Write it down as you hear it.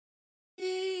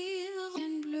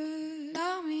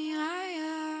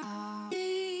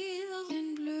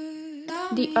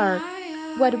The Earth,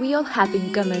 what we all have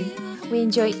in common. We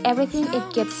enjoy everything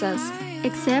it gives us,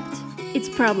 except its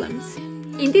problems.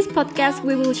 In this podcast,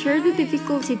 we will share the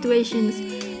difficult situations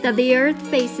that the Earth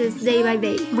faces day by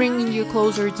day, bringing you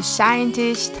closer to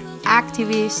scientists,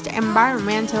 activists,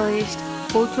 environmentalists,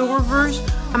 photographers,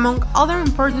 among other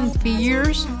important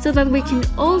figures, so that we can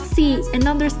all see and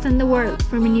understand the world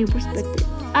from a new perspective.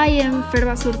 I am Fer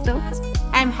Basurto.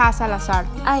 I'm Haz Salazar.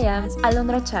 I am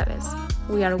Alondra Chavez.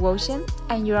 We are Woshin,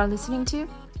 and you are listening to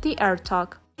The Earth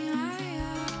Talk.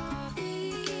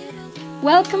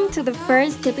 Welcome to the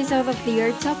first episode of The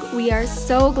Earth Talk. We are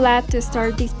so glad to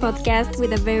start this podcast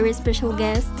with a very special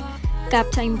guest,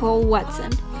 Captain Paul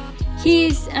Watson. He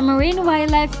is a marine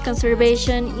wildlife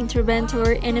conservation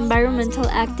interventor and environmental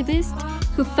activist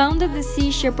who founded the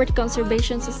Seashepherd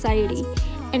Conservation Society,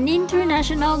 an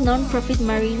international non-profit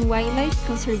marine wildlife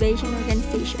conservation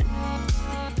organization.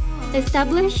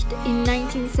 Established in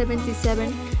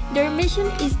 1977, their mission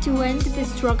is to end the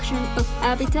destruction of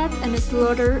habitat and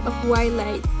slaughter of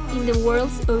wildlife in the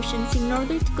world's oceans in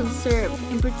order to conserve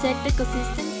and protect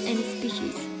ecosystems and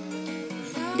species.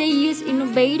 They use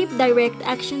innovative direct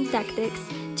action tactics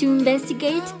to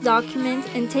investigate, document,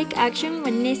 and take action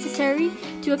when necessary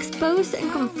to expose and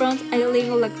confront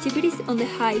illegal activities on the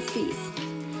high seas.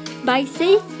 By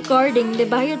safeguarding the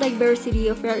biodiversity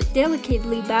of our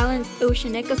delicately balanced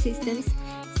ocean ecosystems,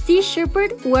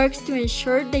 Seashepherd works to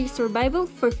ensure their survival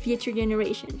for future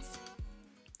generations.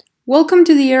 Welcome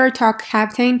to the Air Talk,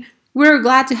 Captain. We're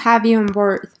glad to have you on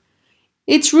board.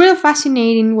 It's really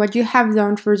fascinating what you have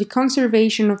done for the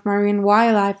conservation of marine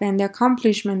wildlife and the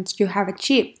accomplishments you have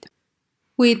achieved.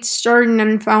 With starting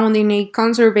and founding a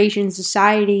conservation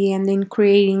society and then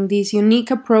creating this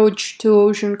unique approach to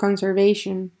ocean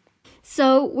conservation.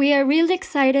 So we are really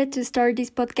excited to start this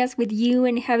podcast with you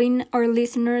and having our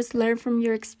listeners learn from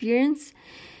your experience.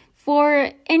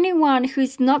 For anyone who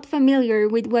is not familiar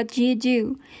with what you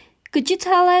do, could you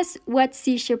tell us what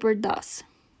Seashepherd does?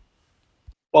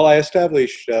 Well, I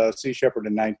established Seashepherd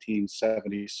in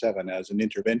 1977 as an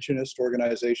interventionist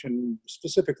organization,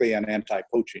 specifically an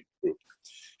anti-poaching group,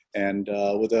 and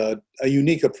with a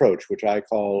unique approach, which I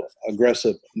call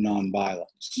aggressive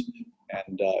nonviolence.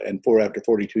 And after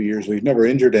 42 years, we've never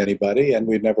injured anybody, and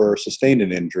we've never sustained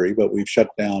an injury, but we've shut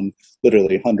down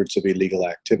literally hundreds of illegal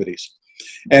activities.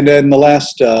 And in the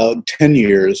last 10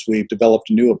 years, we've developed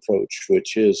a new approach,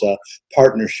 which is a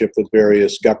partnership with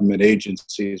various government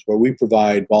agencies where we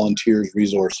provide volunteers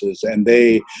resources and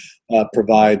they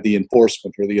provide the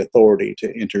enforcement or the authority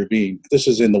to intervene. This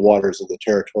is in the waters of the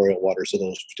territorial waters of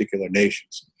those particular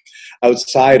nations.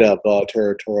 Outside of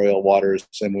territorial waters,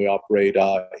 and we operate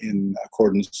in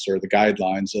accordance or the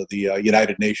guidelines of the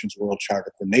United Nations World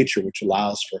Charter for Nature, which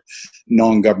allows for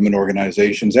non-government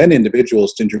organizations and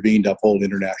individuals to intervene to uphold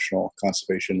international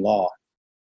conservation law.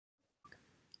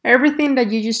 Everything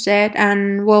that you just said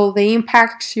and, the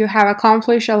impacts you have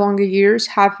accomplished along the years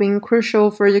have been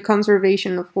crucial for the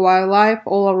conservation of wildlife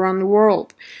all around the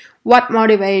world. What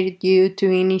motivated you to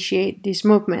initiate this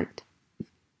movement?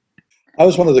 I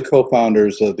was one of the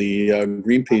co-founders of the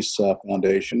Greenpeace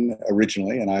Foundation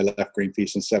originally, and I left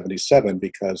Greenpeace in '77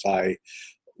 because I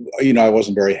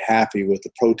wasn't very happy with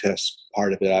the protest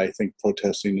part of it. I think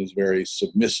protesting is very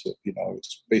submissive.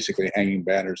 It's basically hanging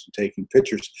banners and taking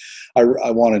pictures. I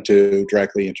wanted to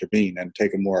directly intervene and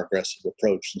take a more aggressive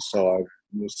approach, and so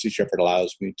Seashepherd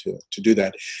allows me to do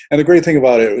that. And the great thing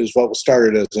about it is what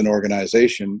started as an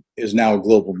organization is now a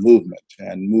global movement,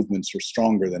 and movements are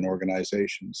stronger than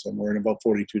organizations. And we're in about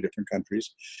 42 different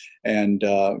countries. And,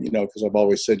 because I've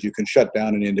always said you can shut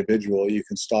down an individual, you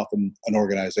can stop an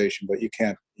organization, but you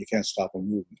can't stop a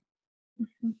movement.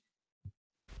 Mm-hmm.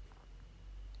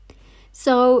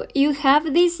 So you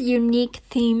have this unique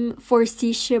theme for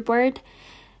Seashepherd,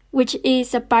 which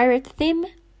is a pirate theme.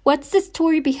 What's the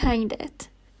story behind it?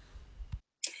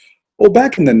 Well,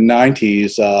 back in the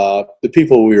 90s, the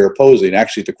people we were opposing,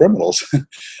 actually the criminals,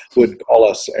 would call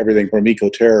us everything from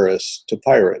eco-terrorists to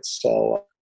pirates. So,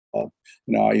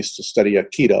 I used to study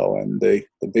Aikido, and the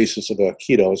basis of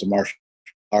Aikido as a martial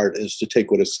art is to take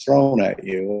what is thrown at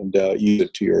you and use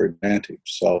it to your advantage.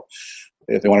 So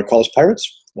if they want to call us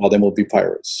pirates, well, then we'll be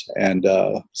pirates. And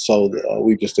so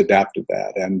we just adapted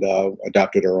that and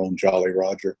adapted our own Jolly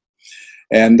Roger.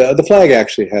 And the flag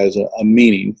actually has a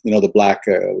meaning. The black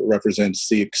represents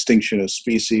the extinction of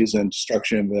species and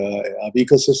destruction of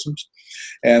ecosystems.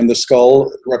 And the skull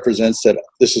represents that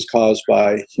this is caused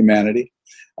by humanity.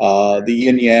 The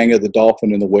yin yang of the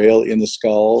dolphin and the whale in the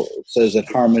skull says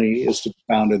that harmony is to be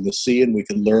found in the sea, and we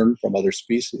can learn from other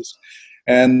species.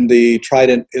 And the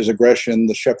trident is aggression.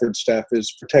 The shepherd staff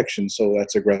is protection. So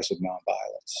that's aggressive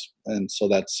nonviolence, and so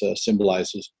that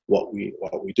symbolizes what we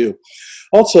do.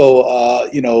 Also,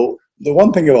 the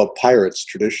one thing about pirates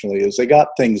traditionally is they got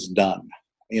things done.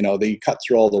 They cut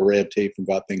through all the red tape and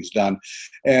got things done.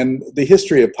 And the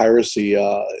history of piracy,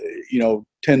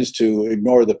 tends to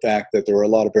ignore the fact that there were a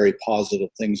lot of very positive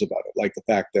things about it, like the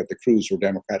fact that the crews were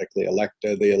democratically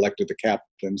elected. They elected the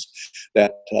captains,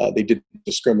 that they didn't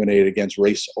discriminate against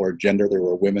race or gender. There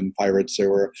were women pirates.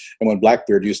 And when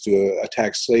Blackbeard used to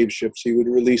attack slave ships, he would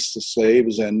release the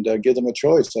slaves and give them a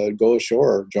choice: go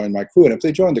ashore or join my crew. And if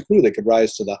they joined the crew, they could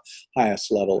rise to the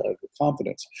highest level of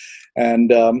confidence.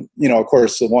 And of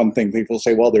course, the one thing people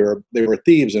say, well, they were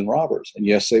thieves and robbers, and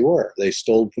yes, they were. They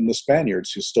stole from the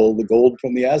Spaniards, who stole the gold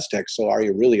from the Aztecs. So are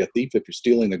you really a thief if you're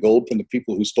stealing the gold from the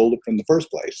people who stole it from the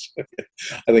first place?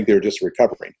 I think they were just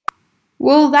recovering.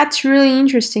 Well, that's really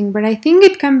interesting, but I think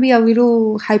it can be a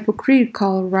little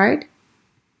hypocritical, right?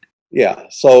 Yeah.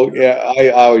 So I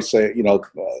always say,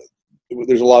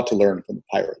 there's a lot to learn from the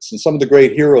pirates. And some of the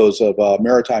great heroes of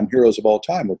maritime heroes of all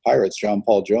time were pirates. John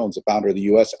Paul Jones, the founder of the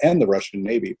U.S. and the Russian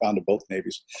Navy, founded both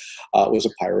navies, was a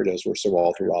pirate, as were Sir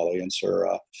Walter Raleigh and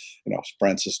Sir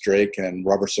Francis Drake, and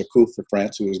Robert Surcouf for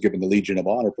France, who was given the Legion of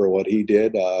Honor for what he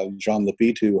did. Jean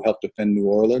Lafitte, who helped defend New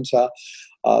Orleans.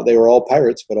 They were all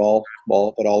pirates, but all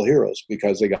heroes,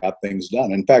 because they got things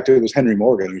done. In fact, it was Henry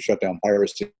Morgan who shut down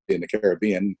piracy in the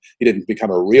Caribbean. He didn't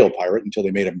become a real pirate until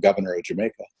they made him governor of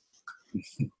Jamaica.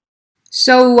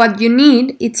 So what you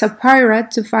need, it's a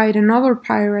pirate to fight another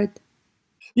pirate.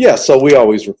 Yeah, so we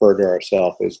always refer to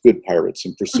ourselves as good pirates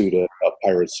in pursuit of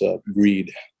pirates' greed.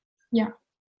 Yeah.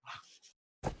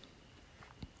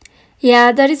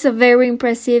 Yeah, that is a very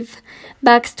impressive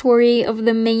backstory of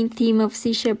the main theme of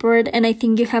Sea Shepherd, and I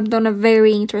think you have done a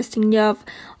very interesting job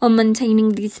on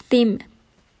maintaining this theme.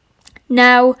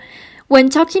 Now, when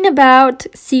talking about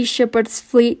Sea Shepherd's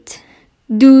fleet,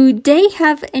 do they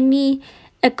have any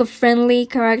eco-friendly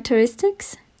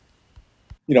characteristics?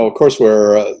 Of course,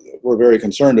 we're very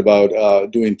concerned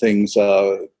about doing things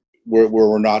where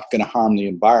we're not going to harm the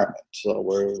environment. So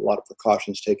there are a lot of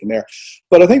precautions taken there.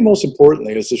 But I think most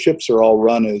importantly is the ships are all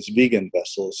run as vegan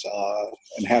vessels,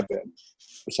 and have been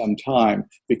for some time,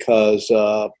 because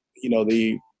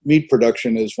the meat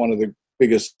production is one of the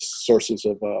biggest sources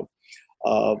of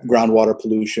groundwater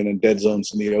pollution and dead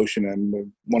zones in the ocean,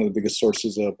 and one of the biggest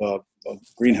sources of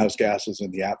greenhouse gases in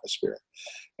the atmosphere.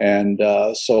 And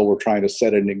so we're trying to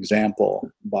set an example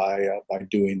by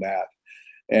doing that.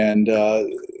 And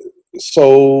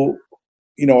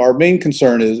our main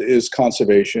concern is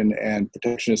conservation and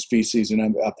protection of species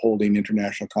and upholding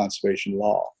international conservation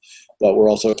law. But we're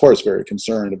also, of course, very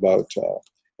concerned about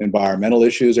environmental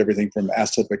issues, everything from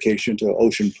acidification to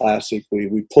ocean plastic.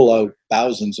 We pull out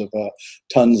thousands of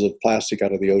tons of plastic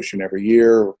out of the ocean every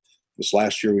year. This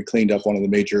last year, we cleaned up one of the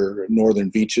major northern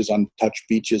beaches, untouched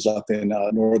beaches up in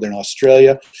northern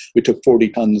Australia. We took 40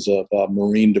 tons of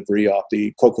marine debris off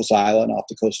the Cocos Island, off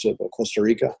the coast of Costa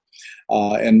Rica.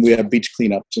 And we have beach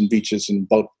cleanups and beaches in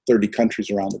about 30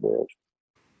 countries around the world.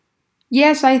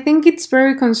 Yes, I think it's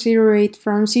very considerate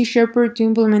from Sea Shepherd to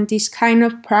implement these kind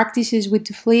of practices with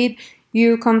the fleet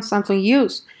you constantly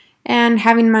use, and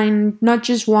have in mind not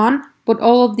just one, but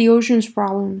all of the ocean's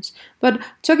problems. But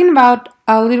talking about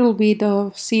a little bit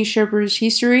of Sea Shepherd's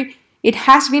history, it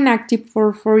has been active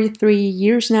for 43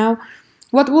 years now.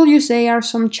 What will you say are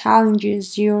some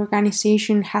challenges the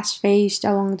organization has faced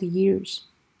along the years?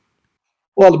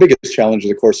 Well, the biggest challenge,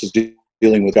 of course, is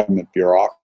dealing with government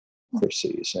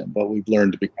bureaucracies, but we've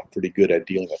learned to become pretty good at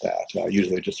dealing with that.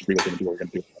 Usually just agree with them and do what we're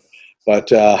going to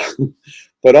do.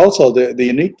 But also the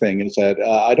unique thing is that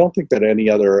I don't think that any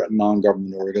other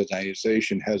non-government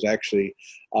organization has actually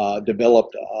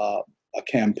developed a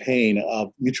campaign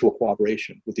of mutual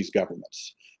cooperation with these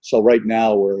governments. So right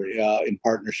now we're in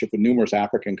partnership with numerous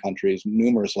African countries,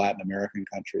 numerous Latin American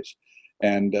countries,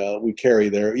 and we carry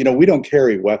we don't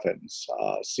carry weapons.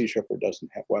 Sea Shepherd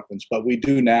doesn't have weapons, but we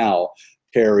do now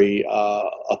carry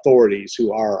authorities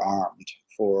who are armed,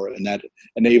 and that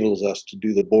enables us to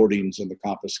do the boardings and the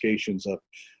confiscations of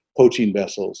poaching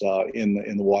vessels in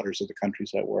the waters of the countries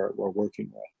that we're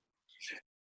working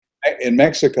with. In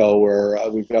Mexico, where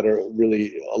we've got now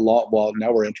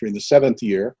we're entering the 7th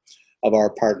year of our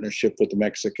partnership with the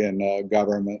Mexican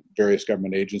government, various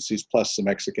government agencies, plus the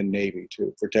Mexican Navy,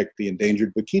 to protect the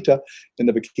endangered vaquita in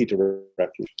the Vaquita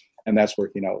Refuge. And that's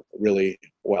working out really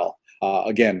well.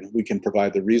 Again, we can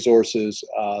provide the resources,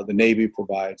 the Navy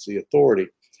provides the authority.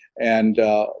 And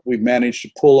we've managed to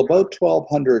pull about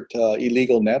 1,200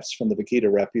 illegal nets from the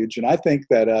Vaquita Refuge. And I think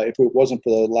that if it wasn't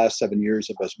for the last 7 years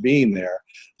of us being there,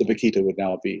 the Vaquita would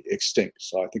now be extinct.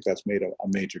 So I think that's made a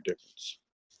major difference.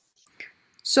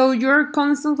 So you're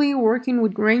constantly working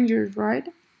with rangers, right?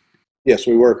 Yes,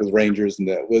 we work with rangers and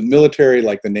with military,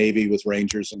 like the Navy, with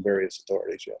rangers and various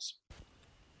authorities, yes.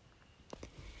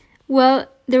 Well,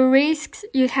 the risks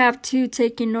you have to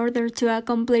take in order to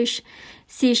accomplish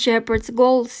Sea Shepherd's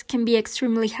goals can be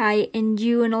extremely high, and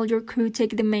you and all your crew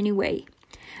take them anyway.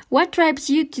 What drives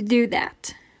you to do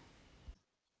that?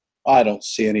 I don't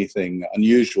see anything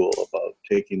unusual about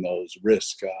taking those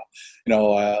risks.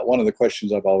 One of the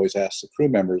questions I've always asked the crew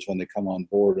members when they come on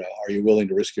board, are you willing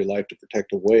to risk your life to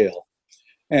protect a whale?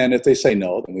 And if they say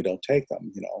no, then we don't take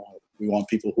them. We want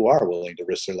people who are willing to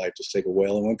risk their life to save a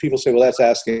whale. And when people say, well, that's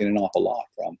asking an awful lot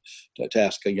to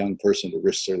ask a young person to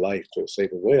risk their life to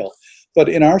save a whale. But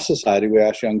in our society, we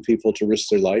ask young people to risk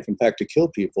their life, in fact, to kill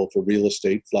people for real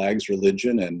estate, flags,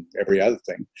 religion, and every other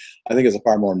thing. I think it's a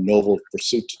far more noble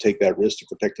pursuit to take that risk to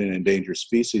protect an endangered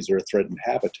species or a threatened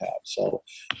habitat. So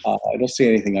I don't see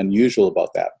anything unusual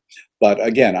about that. But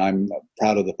again, I'm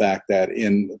proud of the fact that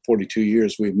in 42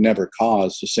 years, we've never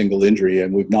caused a single injury,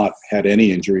 and we've not had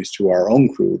any injuries to our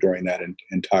own crew during that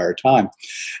entire time.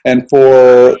 And for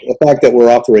the fact that we're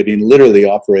literally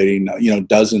operating,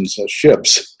 dozens of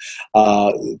ships,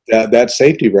 that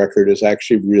safety record is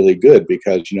actually really good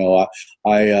because,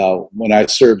 when I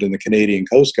served in the Canadian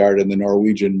Coast Guard and the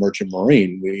Norwegian Merchant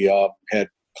Marine, we had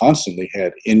constantly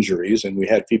had injuries and we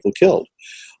had people killed.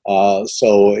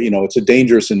 So it's a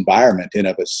dangerous environment in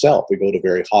of itself. We go to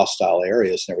very hostile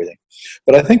areas and everything.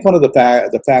 But I think one of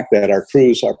the fact that our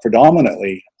crews are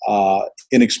predominantly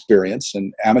inexperienced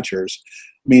and amateurs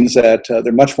means that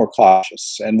they're much more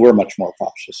cautious, and we're much more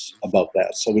cautious about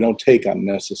that. So we don't take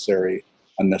unnecessary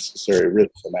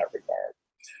risks in that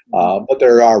regard. But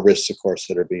there are risks, of course,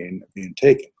 that are being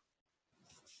taken.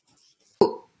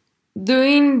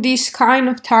 Doing these kind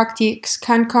of tactics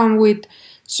can come with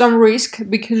some risk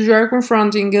because you are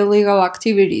confronting illegal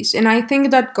activities. And I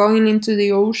think that going into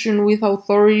the ocean with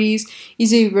authorities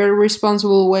is a very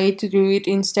responsible way to do it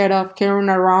instead of carrying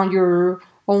around your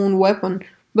own weapon.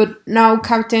 But now,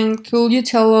 Captain, could you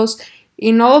tell us,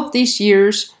 in all of these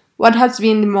years, what has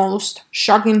been the most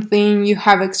shocking thing you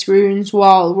have experienced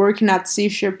while working at Sea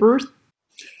Shepherd?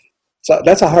 So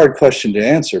that's a hard question to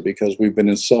answer because we've been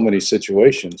in so many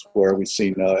situations where we've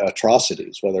seen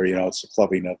atrocities, whether it's the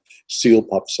clubbing of seal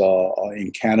pups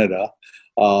in Canada,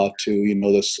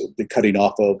 to the cutting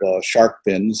off of shark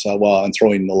fins and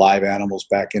throwing the live animals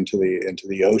back into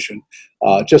the ocean.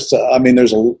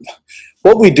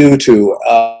 What we do to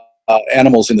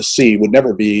animals in the sea would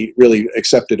never be really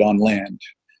accepted on land.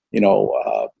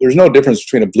 There's no difference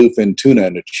between a bluefin tuna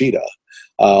and a cheetah.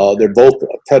 They're both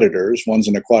predators. One's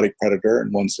an aquatic predator,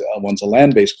 and one's a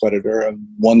land-based predator. And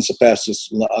one's the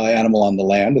fastest animal on the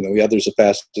land, and the other's the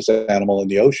fastest animal in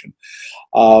the ocean.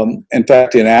 In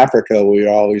fact, in Africa, we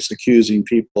are always accusing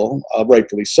people,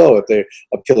 rightfully so,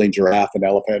 of killing giraffe and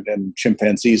elephant and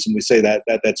chimpanzees, and we say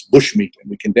that's bushmeat, and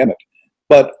we condemn it.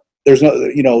 But there's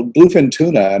bluefin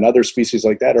tuna and other species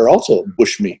like that are also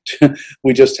bushmeat.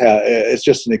 It's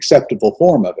just an acceptable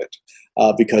form of it.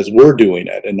 Because we're doing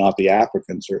it and not the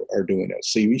Africans are doing it.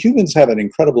 See, humans have an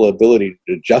incredible ability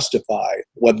to justify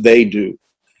what they do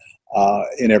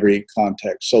in every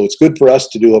context. So it's good for us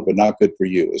to do it, but not good for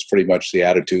you, is pretty much the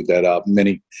attitude that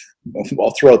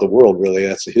throughout the world, really,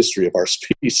 that's the history of our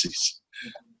species.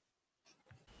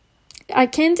 I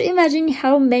can't imagine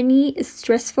how many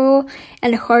stressful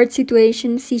and hard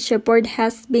situations Sea Shepherd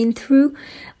has been through,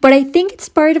 but I think it's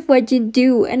part of what you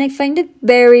do, and I find it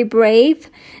very brave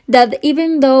that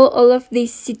even though all of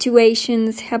these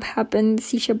situations have happened,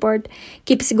 Sea Shepherd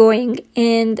keeps going,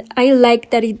 and I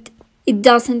like that it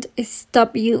doesn't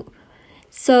stop you.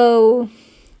 So,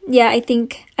 yeah, I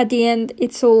think at the end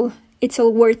it's all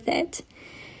worth it.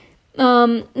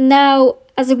 Now,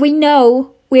 as we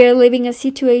know, we are living a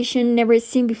situation never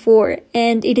seen before,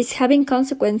 and it is having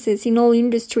consequences in all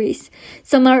industries.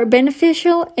 Some are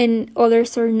beneficial and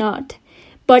others are not.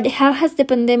 But how has the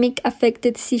pandemic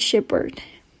affected Sea Shepherd?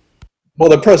 Well,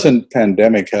 the present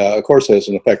pandemic, of course, has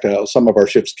an effect. Some of our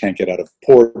ships can't get out of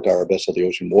port. Our vessel, the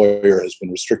Ocean Warrior, has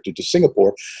been restricted to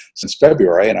Singapore since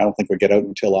February, and I don't think we'll get out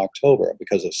until October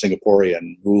because of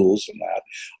Singaporean rules and that.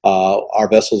 Our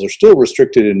vessels are still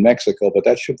restricted in Mexico, but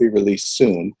that should be released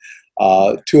soon.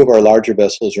 Two of our larger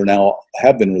vessels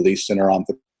have been released and are on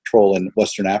patrol in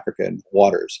Western African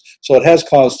waters. So it has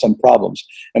caused some problems.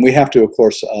 And we have to, of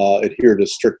course, adhere to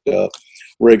strict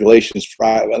regulations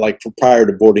prior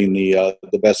to boarding the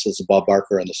vessels, the Bob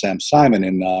Barker and the Sam Simon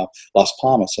in Las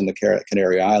Palmas in the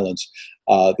Canary Islands.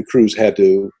 The crews had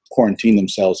to quarantine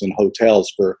themselves in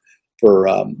hotels for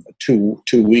 2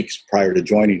 weeks prior to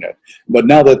joining it. But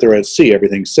now that they're at sea,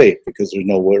 everything's safe because there's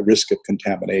no risk of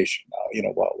contamination.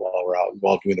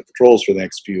 While doing the patrols for the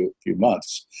next few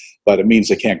months. But it means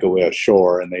they can't go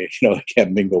ashore, and they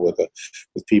can't mingle with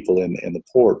people in the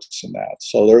ports and that.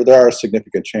 So there are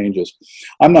significant changes.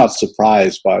 I'm not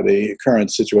surprised by the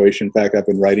current situation. In fact, I've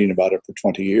been writing about it for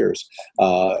 20 years,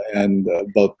 and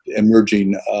about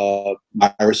emerging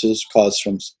viruses caused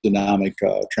from dynamic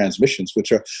transmissions,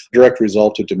 which are a direct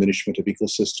result of diminishment of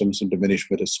ecosystems and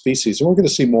diminishment of species. And we're going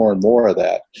to see more and more of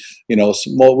that.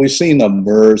 We've seen the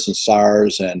MERS and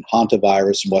SARS and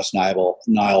hantavirus and West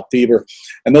Nile fever,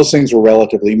 and those things were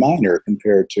relatively minor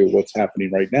compared to what's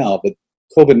happening right now. But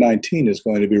COVID-19 is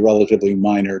going to be relatively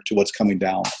minor to what's coming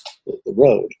down the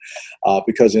road,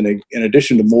 because in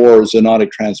addition to more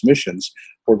zoonotic transmissions,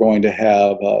 we're going to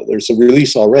have, there's a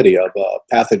release already of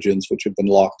pathogens which have been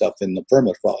locked up in the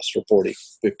permafrost for 40,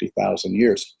 50,000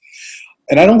 years.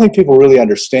 And I don't think people really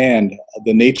understand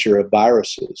the nature of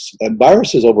viruses. And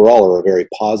viruses overall are a very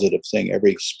positive thing.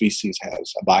 Every species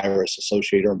has a virus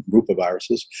associated, or a group of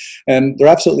viruses, and they're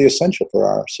absolutely essential for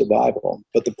our survival.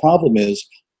 But the problem is,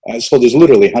 so there's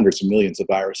literally hundreds of millions of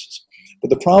viruses. But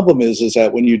the problem is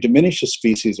that when you diminish a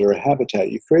species or a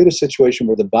habitat, you create a situation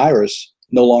where the virus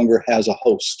no longer has a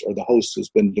host, or the host has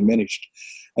been diminished.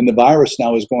 And the virus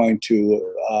now is going to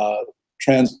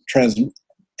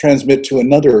transmit to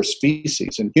another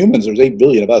species. In humans, there's 8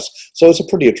 billion of us, so it's a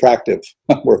pretty attractive,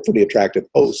 we're a pretty attractive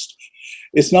host.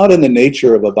 It's not in the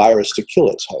nature of a virus to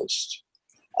kill its host,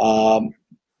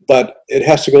 but it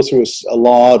has to go through a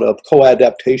lot of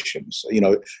co-adaptations,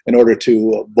 in order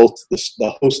to both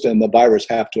the host and the virus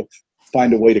have to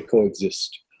find a way to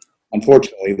coexist.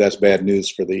 Unfortunately, that's bad news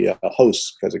for the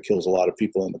host, because it kills a lot of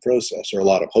people in the process, or a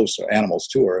lot of hosts or animals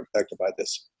too are affected by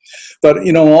this. But,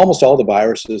 almost all the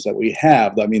viruses that we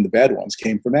have, the bad ones,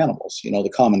 came from animals. The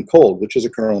common cold, which is a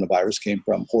coronavirus, came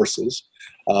from horses.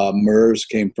 MERS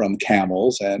came from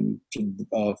camels, and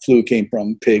flu came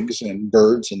from pigs and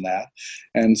birds and that.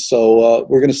 And so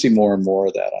we're going to see more and more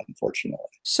of that, unfortunately.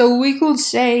 So we could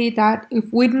say that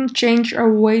if we don't change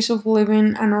our ways of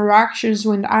living and our actions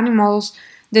with animals,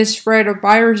 the spread of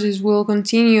viruses will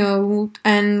continue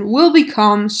and will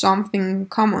become something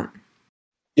common.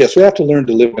 Yes, we have to learn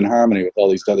to live in harmony with all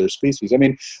these other species.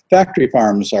 Factory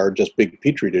farms are just big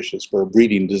petri dishes for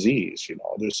breeding disease.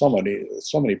 There's so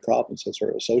many problems that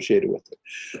are associated with it.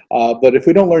 But if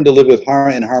we don't learn to live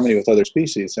in harmony with other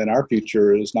species, then our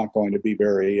future is not going to be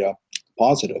very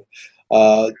positive.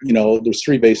 There's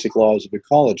 3 basic laws of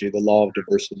ecology: the law of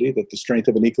diversity, that the strength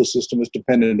of an ecosystem is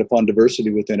dependent upon diversity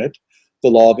within it; the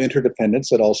law of interdependence,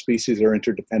 that all species are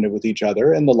interdependent with each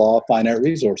other; and the law of finite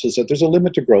resources, that there's a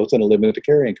limit to growth and a limit to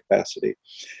carrying capacity.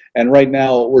 And right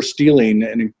now, we're stealing,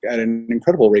 at an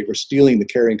incredible rate, we're stealing the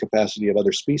carrying capacity of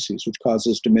other species, which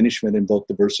causes diminishment in both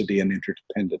diversity and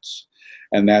interdependence.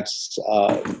 And that's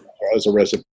as a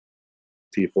recipe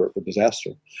for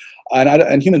disaster.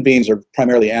 And human beings are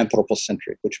primarily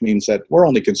anthropocentric, which means that we're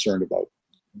only concerned about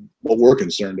what we're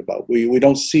concerned about. We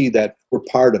don't see that we're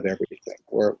part of everything.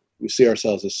 We see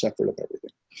ourselves as separate of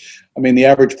everything. The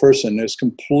average person is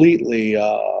completely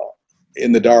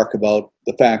in the dark about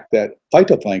the fact that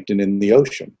phytoplankton in the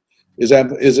ocean is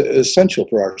essential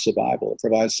for our survival. It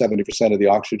provides 70% of the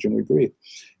oxygen we breathe.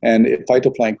 And if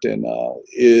phytoplankton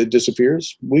it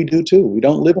disappears, we do too. We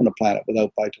don't live on a planet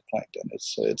without phytoplankton.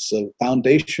 It's a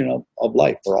foundation of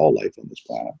life, for all life on this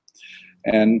planet.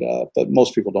 And but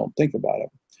most people don't think about it.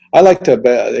 I like to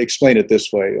explain it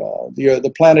this way.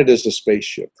 The planet is a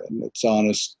spaceship, and it's on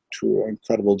its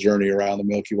incredible journey around the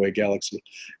Milky Way galaxy.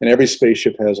 And every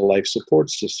spaceship has a life support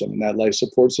system, and that life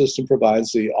support system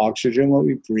provides the oxygen that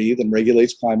we breathe and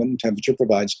regulates climate and temperature,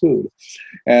 provides food.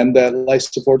 And that life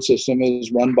support system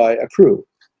is run by a crew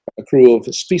of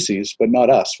species, but not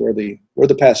us. We're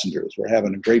the passengers. We're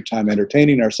having a great time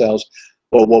entertaining ourselves,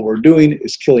 but what we're doing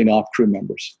is killing off crew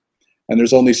members. And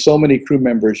there's only so many crew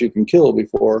members you can kill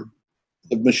before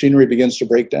the machinery begins to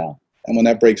break down. And when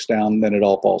that breaks down, then it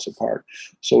all falls apart.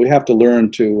 So we have to learn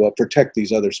to protect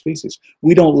these other species.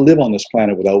 We don't live on this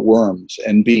planet without worms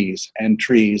and bees and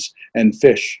trees and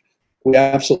fish. We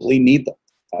absolutely need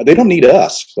them. They don't need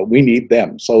us, but we need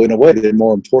them. So in a way, they're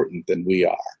more important than we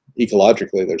are.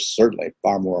 Ecologically, they're certainly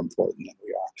far more important than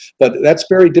we are. But that's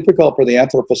very difficult for the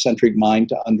anthropocentric mind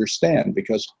to understand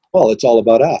because, well, it's all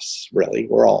about us, really.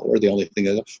 We're the only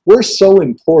thing. We're so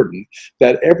important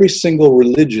that every single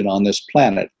religion on this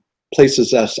planet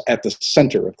places us at the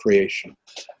center of creation.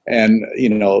 And,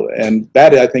 and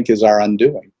that I think is our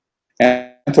undoing.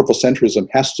 Anthropocentrism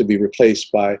has to be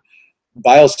replaced by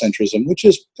biocentrism, which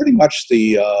is pretty much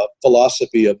the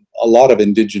philosophy of a lot of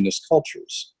indigenous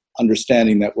cultures,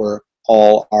 understanding that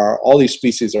all these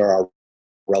species are our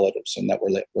relatives and that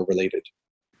we're related.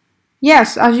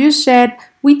 Yes, as you said,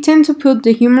 we tend to put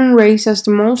the human race as the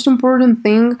most important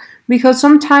thing because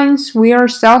sometimes we are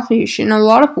selfish in a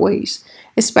lot of ways,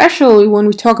 especially when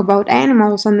we talk about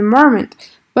animals and the environment.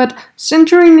 But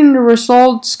centering in the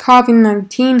results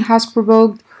COVID-19 has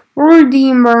provoked or the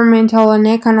environmental and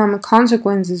economic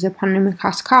consequences the pandemic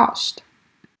has caused.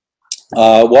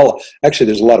 Well, actually,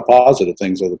 there's a lot of positive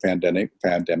things of the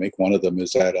pandemic. One of them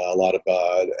is that a lot of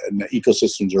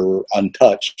ecosystems are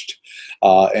untouched,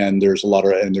 and there's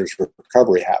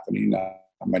recovery happening.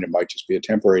 It might just be a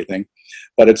temporary thing,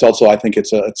 but it's also, I think,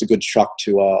 it's a good shock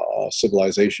to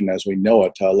civilization as we know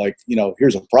it.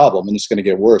 Here's a problem, and it's going to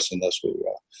get worse unless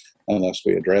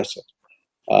we address it.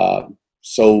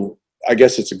 So I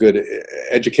guess it's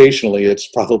educationally, it's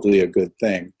probably a good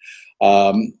thing.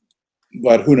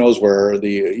 But who knows where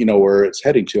where it's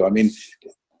heading to? I mean,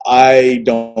 I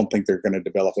don't think they're going to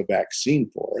develop a vaccine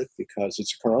for it because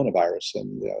it's a coronavirus,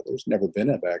 and there's never been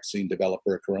a vaccine developed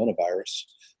for a coronavirus.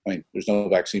 I mean, there's no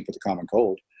vaccine for the common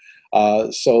cold.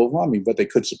 But they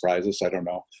could surprise us. I don't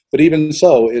know. But even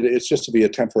so, it's just to be a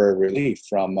temporary relief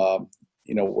from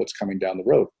what's coming down the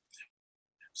road.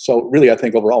 So really, I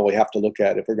think overall we have to look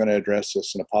at, if we're going to address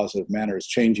this in a positive manner, is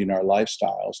changing our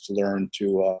lifestyles to learn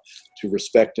to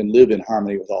respect and live in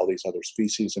harmony with all these other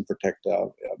species and protect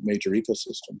major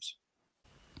ecosystems.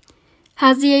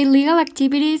 Has the illegal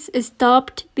activities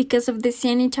stopped because of the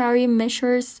sanitary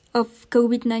measures of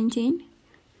COVID-19?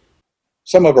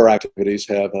 Some of our activities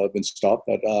have been stopped,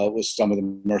 but some of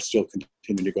them are still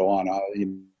continuing to go on.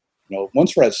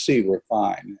 Once we're at sea, we're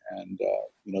fine, and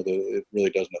it really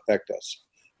doesn't affect us.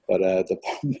 But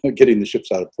getting the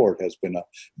ships out of port has been a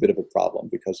bit of a problem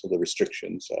because of the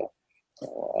restrictions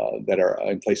that are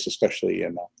in place, especially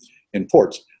in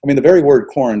ports. I mean, the very word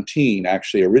quarantine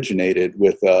actually originated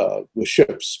with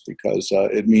ships because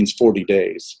it means 40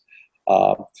 days.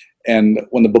 And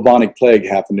when the bubonic plague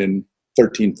happened in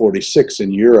 1346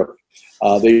 in Europe,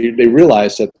 they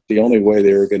realized that the only way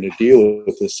they were going to deal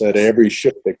with this, that every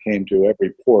ship that came to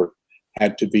every port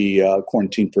had to be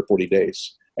quarantined for 40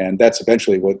 days. And that's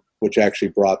eventually which actually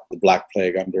brought the Black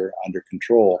Plague under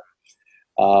control.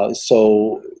 The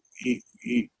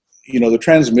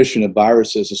transmission of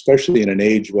viruses, especially in an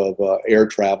age of air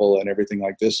travel and everything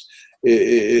like this,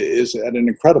 is at an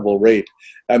incredible rate.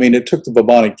 I mean, it took the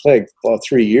bubonic plague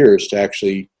 3 years to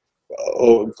actually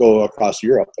go across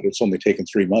Europe, but it's only taken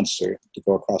 3 months to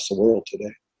go across the world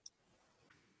today.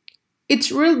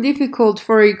 It's real difficult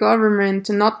for a government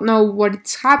to not know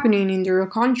what's happening in their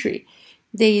country.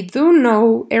 They do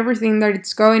know everything that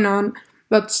is going on,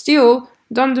 but still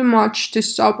don't do much to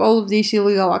stop all of these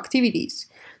illegal activities.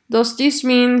 Does this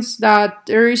mean that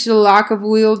there is a lack of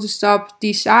will to stop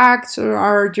these acts, or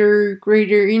are there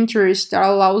greater interests that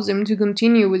allows them to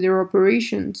continue with their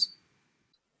operations?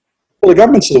 Well, the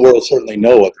governments of the world certainly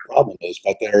know what the problem is,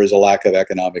 but there is a lack of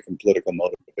economic and political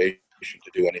motivation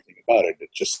to do anything about it.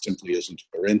 It just simply isn't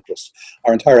their interest.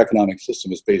 Our entire economic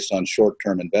system is based on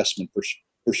short-term investment for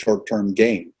short-term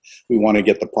gain. We want to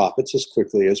get the profits as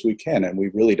quickly as we can, and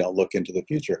we really don't look into the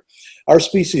future. Our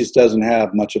species doesn't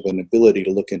have much of an ability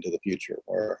to look into the future,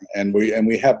 and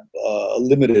we have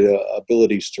limited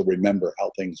abilities to remember how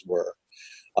things were.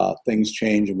 Things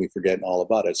change and we forget all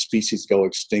about it. Species go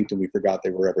extinct and we forgot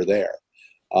they were ever there.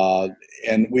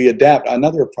 And we adapt.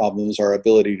 Another problem is our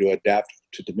ability to adapt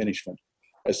to diminishment.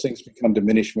 As things become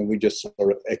diminishment, we just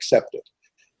sort of accept it.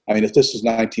 I mean, if this is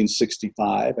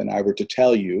 1965 and I were to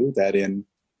tell you that in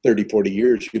 30, 40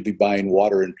 years, you'd be buying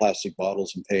water in plastic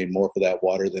bottles and paying more for that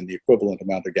water than the equivalent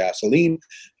amount of gasoline,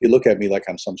 you look at me like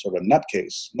I'm some sort of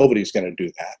nutcase. Nobody's going to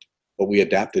do that, but we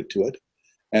adapted to it.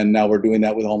 And now we're doing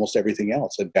that with almost everything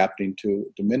else, adapting to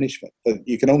diminishment. But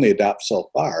you can only adapt so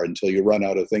far until you run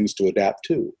out of things to adapt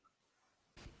to.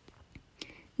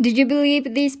 Do you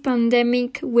believe this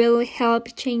pandemic will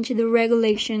help change the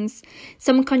regulations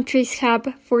some countries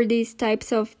have for these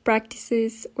types of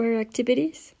practices or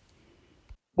activities?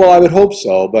 Well, I would hope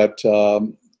so, but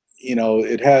pandemics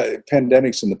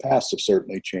in the past have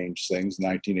certainly changed things.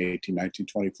 1918,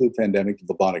 1920 flu pandemic, the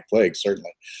bubonic plague,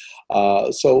 certainly.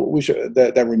 So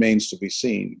that remains to be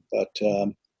seen. But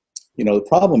the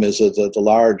problem is that the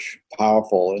large,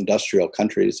 powerful industrial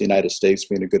countries, the United States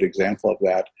being a good example of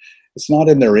that, it's not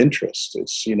in their interest.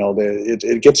 It's,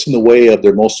 it gets in the way of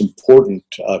their most important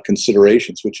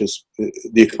considerations, which is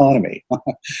the economy.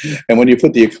 And when you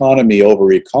put the economy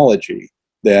over ecology,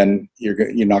 then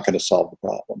you're not going to solve the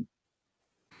problem.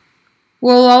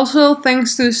 Well, also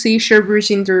thanks to Sea Shepherd's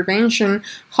intervention,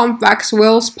 humpback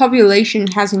whales' population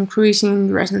has increased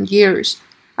in recent years.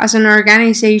 As an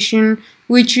organization,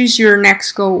 which is your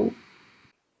next goal?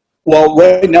 Well,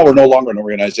 right now we're no longer an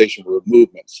organization, we're a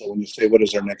movement. So when you say what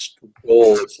is our next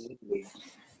goal, it's literally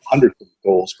hundreds of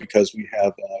goals, because we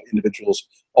have individuals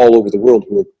all over the world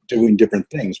who are doing different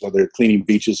things, whether cleaning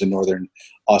beaches in northern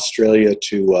Australia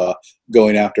to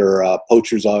going after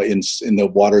poachers in the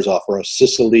waters off of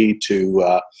Sicily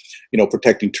to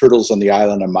protecting turtles on the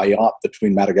island of Mayotte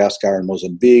between Madagascar and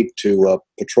Mozambique, to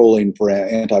patrolling for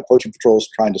anti-poaching patrols,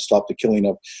 trying to stop the killing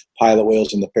of pilot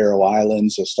whales in the Faroe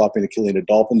Islands, stopping the killing of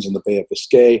dolphins in the Bay of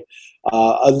Biscay.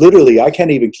 Literally, I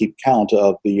can't even keep count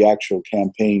of the actual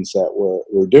campaigns that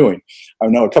we're doing. I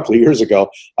know a couple of years ago,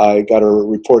 I got a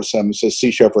report that says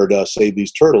Sea Shepherd saved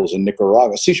these turtles in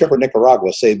Nicaragua. Sea Shepherd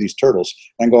Nicaragua saved these turtles.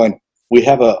 And I'm going,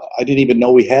 I didn't even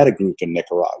know we had a group in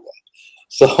Nicaragua.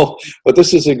 So, but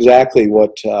this is exactly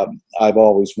what I've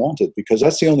always wanted, because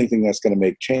that's the only thing that's going to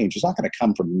make change. It's not going to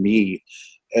come from me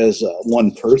as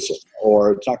one person,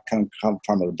 or it's not going to come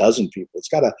from a dozen people. It's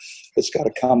got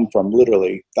to come from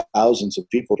literally thousands of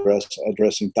people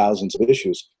addressing thousands of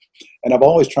issues. And I've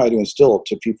always tried to instill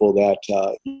to people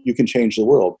that you can change the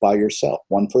world by yourself.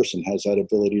 One person has that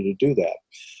ability to do that.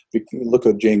 Look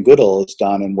what Jane Goodall has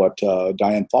done, and what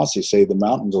Diane Fossey, say, the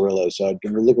mountain gorillas.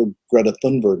 Look what Greta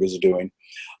Thunberg is doing.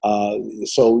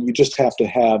 So you just have to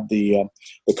have the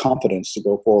confidence to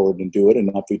go forward and do it,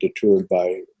 and not be deterred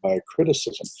by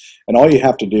criticism. And all you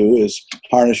have to do is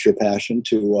harness your passion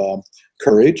to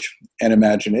courage and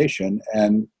imagination,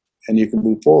 and you can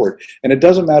move forward. And it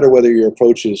doesn't matter whether your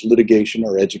approach is litigation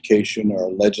or education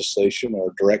or legislation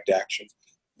or direct action.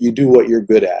 You do what you're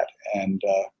good at, and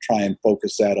try and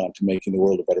focus that on to making the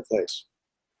world a better place.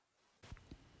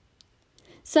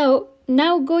 So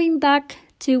now going back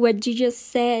to what you just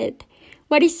said,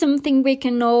 what is something we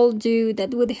can all do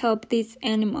that would help these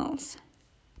animals?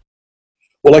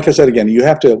 Well, like I said again, you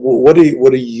have to. What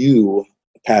are you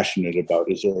passionate about?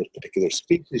 Is there a particular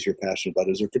species you're passionate about?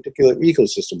 Is there a particular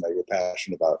ecosystem that you're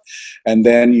passionate about? And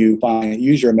then you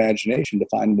use your imagination to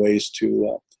find ways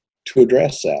to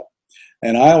address that.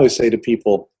 And I always say to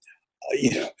people,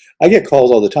 I get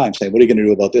calls all the time saying, "What are you going to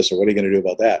do about this?" or "What are you going to do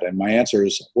about that?" And my answer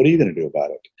is, "What are you going to do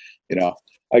about it?"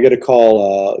 I get a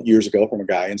call years ago from a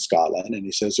guy in Scotland, and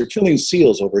he says, "They're killing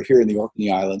seals over here in the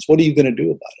Orkney Islands. What are you going to do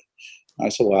about it?" I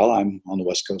said, "Well, I'm on the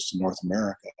west coast of North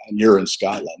America, and you're in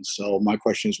Scotland. So my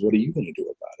question is, what are you going to do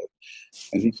about it?"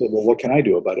 And he said, "Well, what can I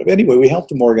do about it?" Anyway, we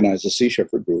helped him organize a Sea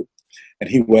Shepherd group. And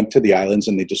he went to the islands,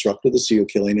 and they disrupted the seal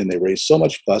killing, and they raised so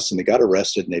much fuss, and they got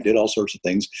arrested, and they did all sorts of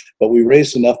things. But we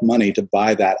raised enough money to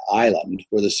buy that island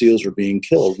where the seals were being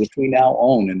killed, which we now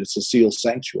own, and it's a seal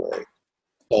sanctuary.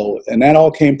 So, and that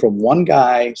all came from one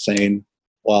guy saying,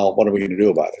 "Well, what are we going to do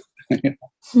about it?"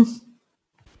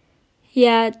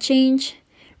 Yeah, change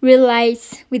really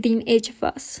lies within each of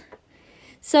us.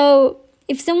 So,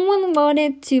 if someone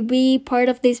wanted to be part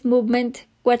of this movement,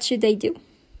 what should they do?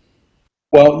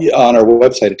 Well, on our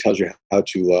website, it tells you how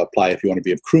to apply if you want to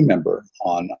be a crew member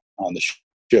on the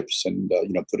ships, and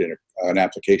put in an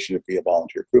application to be a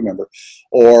volunteer crew member.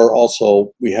 Or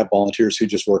also, we have volunteers who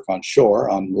just work on shore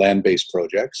on land-based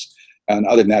projects, and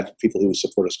other than that, people who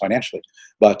support us financially.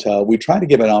 But we try to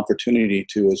give an opportunity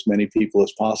to as many people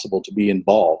as possible to be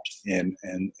involved in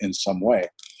some way.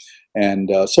 And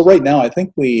so right now, I think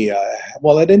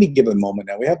at any given moment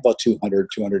now, we have about 200,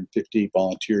 250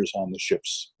 volunteers on the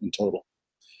ships in total.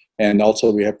 And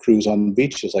also we have crews on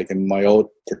beaches, like in Mayotte,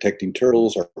 protecting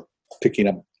turtles, or picking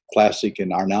up plastic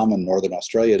in Arnhem in Northern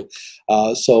Australia.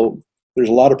 So there's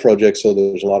a lot of projects, so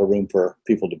there's a lot of room for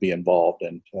people to be involved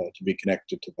and to be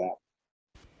connected to that.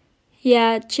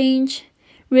 Yeah, change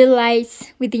really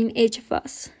lies within each of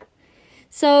us.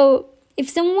 So if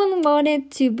someone wanted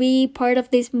to be part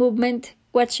of this movement,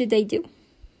 what should they do?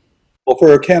 Well, for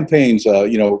our campaigns,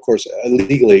 of course,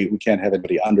 legally we can't have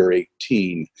anybody under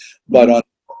 18, but on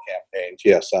campaigns,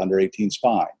 yes, under 18 is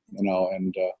fine,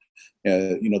 and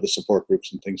the support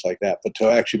groups and things like that. But to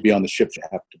actually be on the ship, you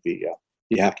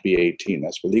have to be 18.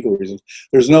 That's for legal reasons.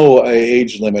 There's no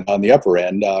age limit on the upper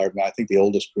end. I think the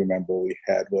oldest crew member we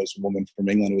had was a woman from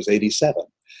England who was 87.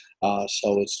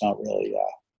 So it's not really,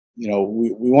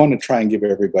 we want to try and give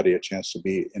everybody a chance to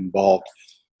be involved.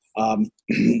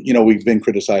 We've been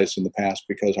criticized in the past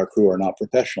because our crew are not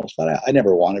professionals, but I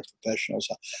never wanted professionals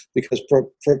because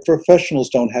professionals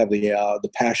don't have the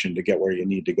passion to get where you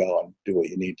need to go and do what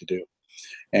you need to do.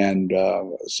 And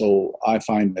so I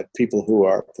find that people who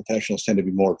are professionals tend to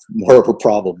be more of a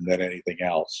problem than anything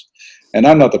else. And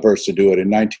I'm not the first to do it. In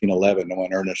 1911,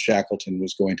 when Ernest Shackleton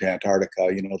was going to Antarctica,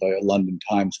 the London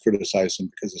Times criticized him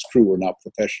because his crew were not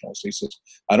professionals. He says,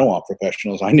 I don't want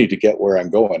professionals. I need to get where I'm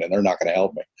going, and they're not going to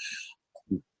help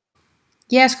me.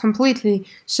 Yes, completely.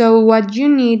 So what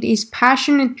you need is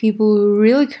passionate people who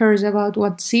really cares about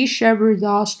what Sea Shepherd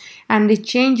does and the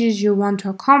changes you want to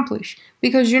accomplish.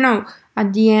 Because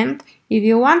at the end, if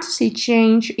you want to see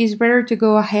change, it's better to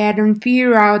go ahead and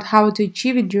figure out how to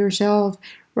achieve it yourself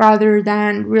rather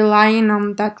than relying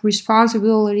on that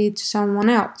responsibility to someone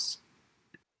else.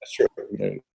 That's true.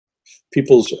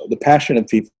 The passion of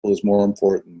people is more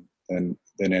important than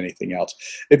anything else.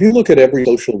 If you look at every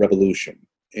social revolution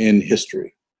in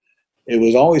history, it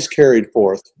was always carried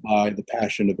forth by the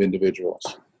passion of individuals.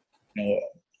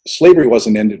 Slavery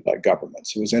wasn't ended by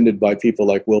governments. It was ended by people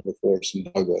like Wilberforce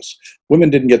and Douglass.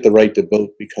 Women didn't get the right to vote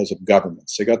because of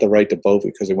governments. They got the right to vote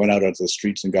because they went out onto the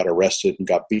streets and got arrested and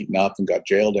got beaten up and got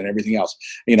jailed and everything else.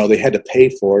 They had to pay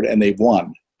for it, and they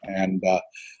won. And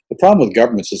the problem with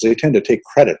governments is they tend to take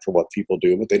credit for what people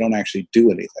do, but they don't actually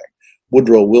do anything.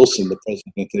 Woodrow Wilson, the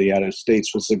president of the United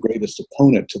States, was the greatest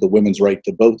opponent to the women's right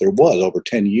to vote there was over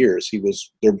 10 years. He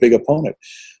was their big opponent.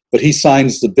 But he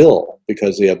signs the bill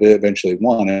because they eventually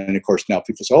won. And of course, now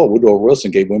people say, oh, Woodrow Wilson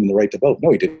gave women the right to vote.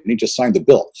 No, he didn't. He just signed the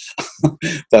bill.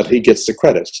 But he gets the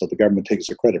credit. So the government takes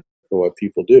the credit for what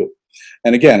people do.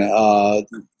 And again, if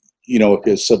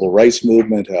it's civil rights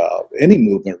movement, any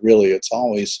movement really, it's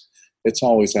always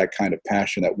that kind of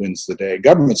passion that wins the day.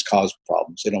 Governments cause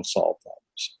problems. They don't solve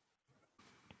problems.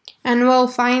 And well,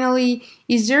 finally,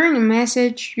 is there any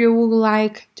message you would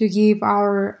like to give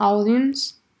our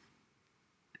audience?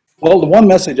 Well, the one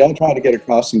message I try to get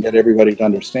across and get everybody to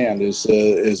understand is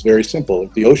very simple.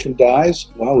 If the ocean dies,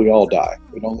 well, we all die.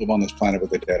 We don't live on this planet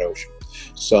with a dead ocean.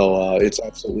 So it's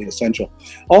absolutely essential.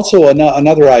 Also,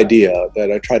 another idea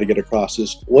that I try to get across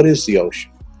is, what is the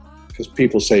ocean? Because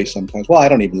people say sometimes, well, I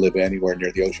don't even live anywhere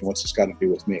near the ocean. What's this got to do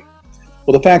with me?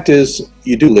 Well, the fact is,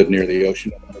 you do live near the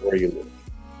ocean no matter where you live.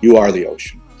 You are the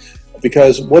ocean.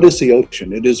 Because what is the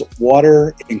ocean? It is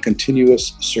water in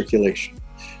continuous circulation.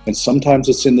 And sometimes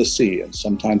it's in the sea, and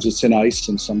sometimes it's in ice,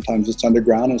 and sometimes it's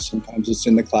underground, and sometimes it's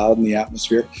in the cloud and the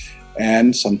atmosphere,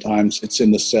 and sometimes it's in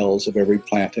the cells of every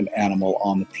plant and animal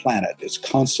on the planet. It's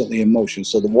constantly in motion.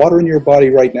 So the water in your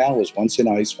body right now is once in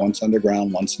ice, once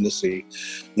underground, once in the sea,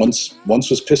 once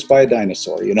was pissed by a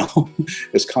dinosaur,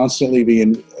 It's constantly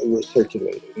being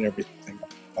recirculated and everything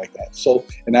like that. So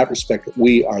in that respect,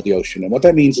 we are the ocean. And what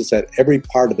that means is that every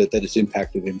part of it that is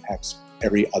impacted impacts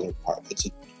every other part. It's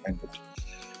independent.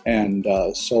 And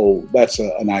so that's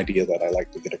an idea that I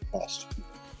like to get across.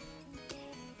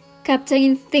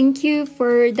 Captain, thank you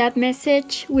for that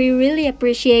message. We really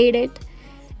appreciate it.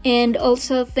 And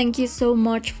also thank you so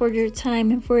much for your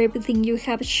time and for everything you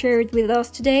have shared with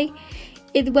us today.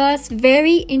 It was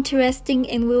very interesting,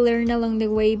 and we learned along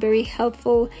the way very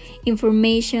helpful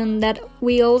information that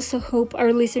we also hope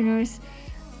our listeners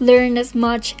learn as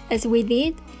much as we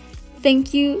did.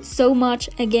 Thank you so much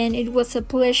again. It was a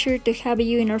pleasure to have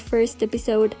you in our first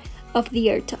episode of the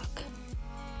Air Talk.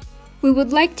 We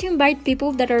would like to invite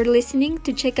people that are listening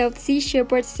to check out Sea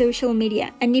Shepherd's social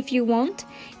media, and if you want,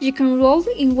 you can enroll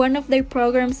in one of their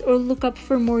programs or look up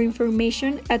for more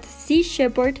information at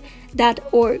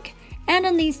seashepherd.org. And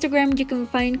on Instagram, you can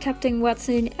find Captain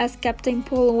Watson as Captain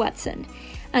Paul Watson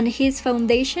and his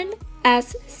foundation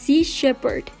as Sea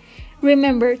Shepherd.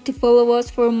 Remember to follow us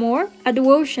for more at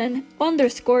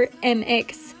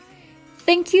Ocean_MX.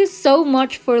 Thank you so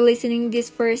much for listening this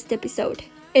first episode.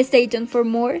 Stay tuned for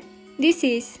more. This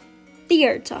is the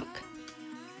Air Talk.